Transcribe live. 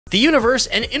The universe,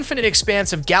 an infinite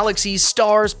expanse of galaxies,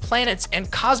 stars, planets,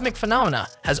 and cosmic phenomena,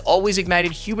 has always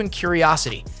ignited human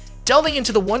curiosity. Delving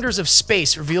into the wonders of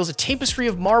space reveals a tapestry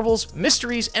of marvels,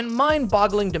 mysteries, and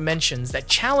mind-boggling dimensions that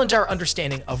challenge our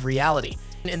understanding of reality.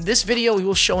 In this video, we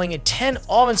will showing 10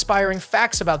 awe-inspiring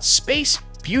facts about space,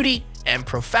 beauty, and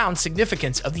profound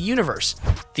significance of the universe.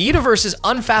 The universe's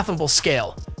unfathomable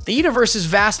scale. The universe's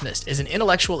vastness is an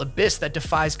intellectual abyss that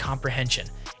defies comprehension.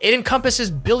 It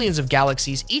encompasses billions of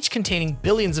galaxies, each containing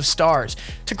billions of stars.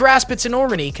 To grasp its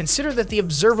enormity, consider that the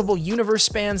observable universe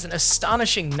spans an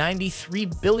astonishing 93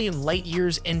 billion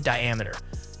light-years in diameter.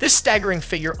 This staggering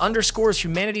figure underscores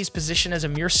humanity's position as a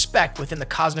mere speck within the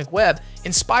cosmic web,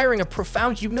 inspiring a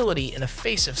profound humility in the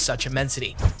face of such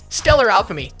immensity. Stellar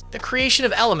alchemy, the creation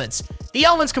of elements. The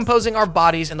elements composing our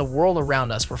bodies and the world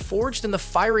around us were forged in the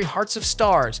fiery hearts of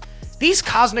stars. These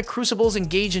cosmic crucibles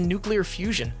engage in nuclear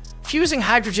fusion, fusing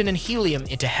hydrogen and helium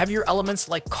into heavier elements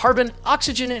like carbon,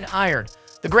 oxygen, and iron.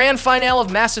 The grand finale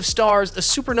of massive stars, the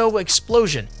supernova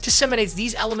explosion, disseminates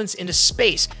these elements into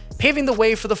space, paving the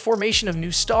way for the formation of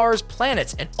new stars,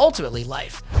 planets, and ultimately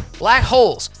life. Black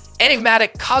holes,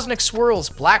 enigmatic cosmic swirls.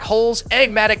 Black holes,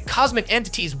 enigmatic cosmic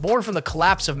entities born from the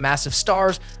collapse of massive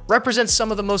stars, represent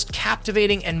some of the most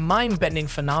captivating and mind-bending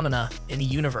phenomena in the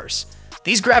universe.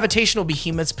 These gravitational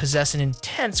behemoths possess an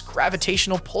intense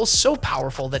gravitational pull so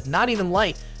powerful that not even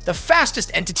light, the fastest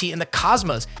entity in the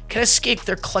cosmos, can escape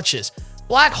their clutches.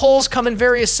 Black holes come in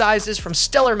various sizes, from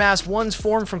stellar mass ones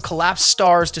formed from collapsed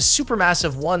stars to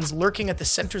supermassive ones lurking at the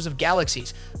centers of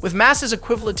galaxies, with masses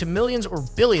equivalent to millions or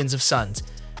billions of suns.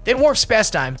 They warp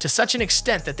spacetime to such an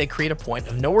extent that they create a point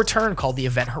of no return called the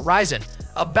event horizon,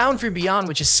 a boundary beyond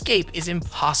which escape is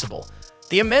impossible.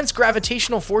 The immense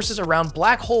gravitational forces around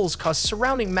black holes cause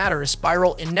surrounding matter to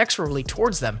spiral inexorably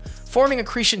towards them, forming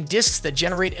accretion disks that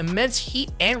generate immense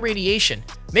heat and radiation,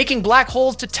 making black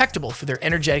holes detectable for their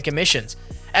energetic emissions.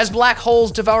 As black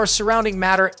holes devour surrounding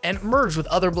matter and merge with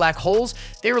other black holes,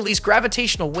 they release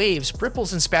gravitational waves,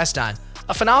 ripples in spacetime,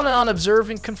 a phenomenon observed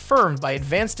and confirmed by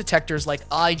advanced detectors like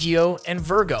LIGO and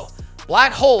Virgo.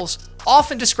 Black holes,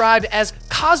 often described as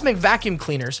cosmic vacuum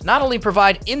cleaners, not only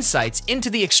provide insights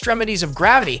into the extremities of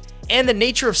gravity and the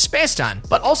nature of spacetime,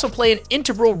 but also play an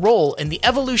integral role in the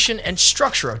evolution and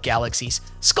structure of galaxies,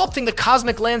 sculpting the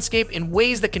cosmic landscape in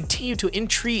ways that continue to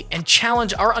intrigue and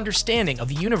challenge our understanding of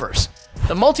the universe.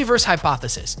 The Multiverse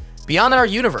Hypothesis. Beyond our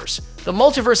universe, the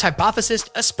Multiverse Hypothesis,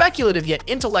 a speculative yet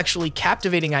intellectually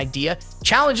captivating idea,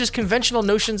 challenges conventional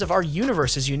notions of our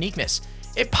universe's uniqueness.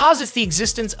 It posits the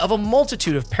existence of a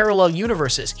multitude of parallel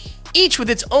universes, each with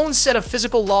its own set of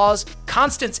physical laws,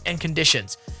 constants, and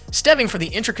conditions. Stemming from the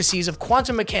intricacies of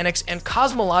quantum mechanics and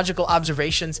cosmological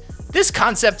observations, this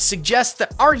concept suggests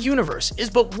that our universe is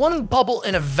but one bubble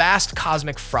in a vast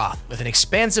cosmic froth, with an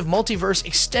expansive multiverse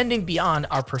extending beyond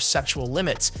our perceptual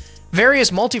limits.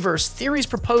 Various multiverse theories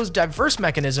propose diverse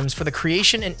mechanisms for the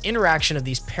creation and interaction of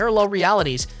these parallel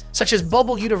realities, such as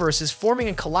bubble universes forming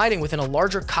and colliding within a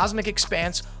larger cosmic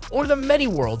expanse, or the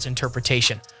many-worlds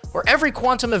interpretation, where every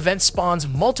quantum event spawns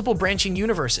multiple branching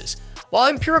universes. While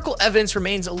empirical evidence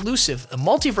remains elusive, the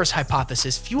multiverse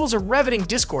hypothesis fuels a riveting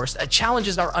discourse that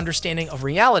challenges our understanding of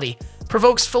reality,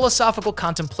 provokes philosophical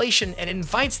contemplation, and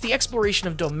invites the exploration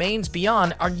of domains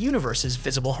beyond our universe's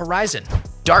visible horizon.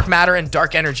 Dark matter and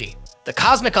dark energy. The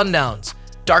cosmic unknowns.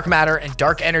 Dark matter and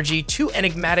dark energy, two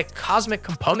enigmatic cosmic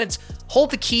components, hold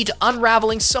the key to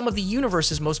unraveling some of the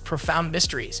universe's most profound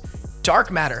mysteries. Dark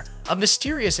matter, a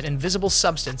mysterious and invisible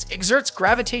substance, exerts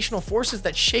gravitational forces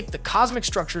that shape the cosmic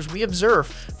structures we observe,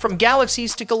 from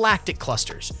galaxies to galactic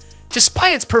clusters.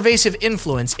 Despite its pervasive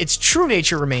influence, its true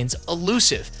nature remains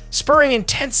elusive, spurring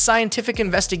intense scientific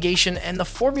investigation and the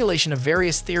formulation of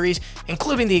various theories,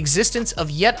 including the existence of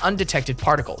yet undetected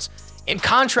particles. In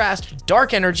contrast,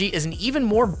 dark energy is an even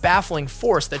more baffling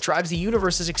force that drives the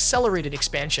universe's accelerated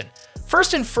expansion.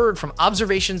 First inferred from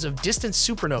observations of distant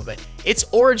supernovae, its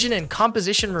origin and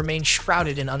composition remain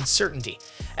shrouded in uncertainty.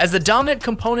 As the dominant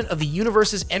component of the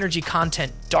universe's energy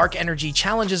content, dark energy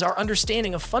challenges our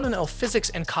understanding of fundamental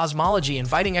physics and cosmology,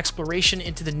 inviting exploration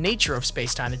into the nature of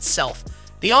spacetime itself.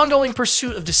 The ongoing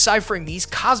pursuit of deciphering these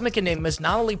cosmic enigmas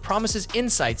not only promises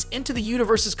insights into the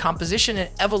universe's composition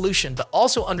and evolution, but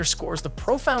also underscores the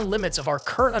profound limits of our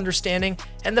current understanding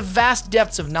and the vast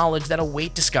depths of knowledge that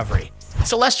await discovery.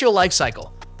 Celestial life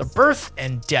cycle, the birth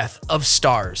and death of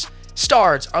stars.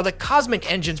 Stars are the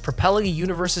cosmic engines propelling the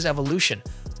universe's evolution.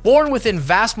 Born within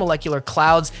vast molecular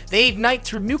clouds, they ignite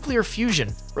through nuclear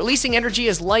fusion, releasing energy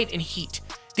as light and heat.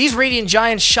 These radiant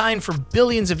giants shine for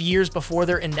billions of years before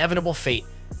their inevitable fate.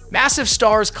 Massive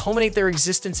stars culminate their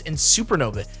existence in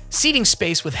supernovae, seeding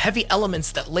space with heavy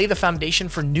elements that lay the foundation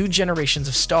for new generations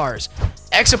of stars.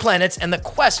 Exoplanets and the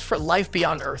quest for life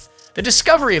beyond Earth. The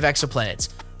discovery of exoplanets,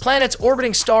 planets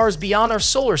orbiting stars beyond our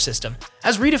solar system,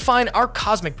 has redefined our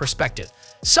cosmic perspective.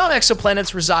 Some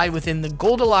exoplanets reside within the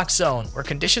Goldilocks zone, where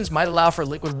conditions might allow for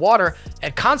liquid water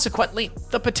and consequently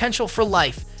the potential for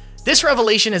life. This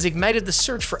revelation has ignited the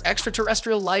search for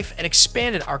extraterrestrial life and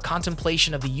expanded our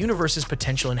contemplation of the universe's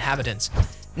potential inhabitants.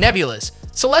 Nebulas,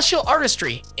 celestial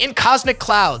artistry in cosmic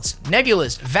clouds.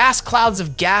 Nebulas, vast clouds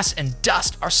of gas and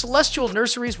dust, are celestial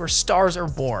nurseries where stars are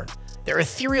born. Their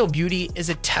ethereal beauty is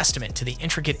a testament to the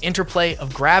intricate interplay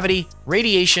of gravity,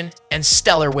 radiation, and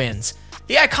stellar winds.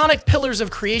 The iconic pillars of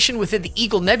creation within the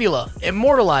Eagle Nebula,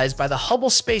 immortalized by the Hubble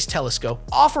Space Telescope,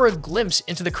 offer a glimpse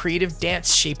into the creative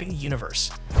dance shaping the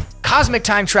universe. Cosmic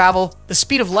time travel, the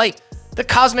speed of light. The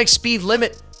cosmic speed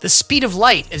limit. The speed of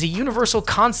light is a universal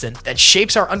constant that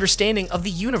shapes our understanding of the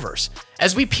universe.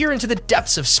 As we peer into the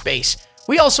depths of space,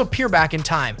 we also peer back in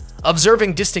time.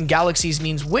 Observing distant galaxies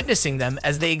means witnessing them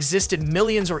as they existed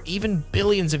millions or even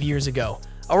billions of years ago,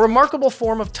 a remarkable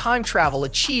form of time travel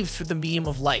achieved through the medium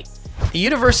of light. The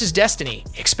universe's destiny,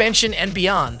 expansion, and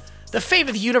beyond. The fate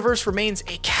of the universe remains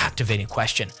a captivating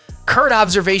question. Current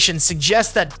observations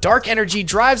suggest that dark energy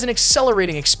drives an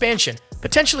accelerating expansion,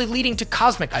 potentially leading to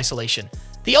cosmic isolation.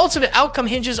 The ultimate outcome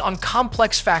hinges on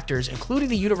complex factors, including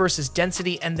the universe's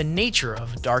density and the nature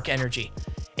of dark energy.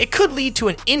 It could lead to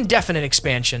an indefinite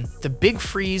expansion, the Big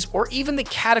Freeze, or even the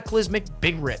cataclysmic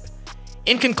Big Rip.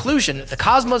 In conclusion, the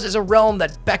cosmos is a realm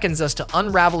that beckons us to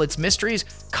unravel its mysteries,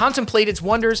 contemplate its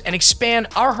wonders, and expand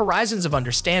our horizons of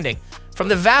understanding. From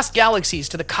the vast galaxies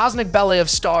to the cosmic ballet of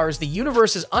stars, the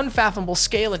universe's unfathomable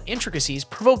scale and intricacies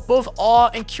provoke both awe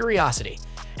and curiosity.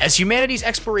 As humanity's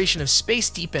exploration of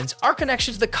space deepens, our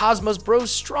connection to the cosmos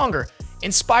grows stronger,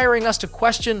 inspiring us to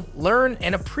question, learn,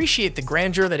 and appreciate the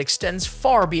grandeur that extends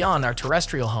far beyond our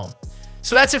terrestrial home.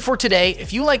 So that's it for today.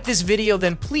 If you like this video,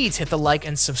 then please hit the like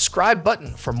and subscribe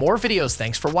button for more videos.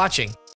 Thanks for watching.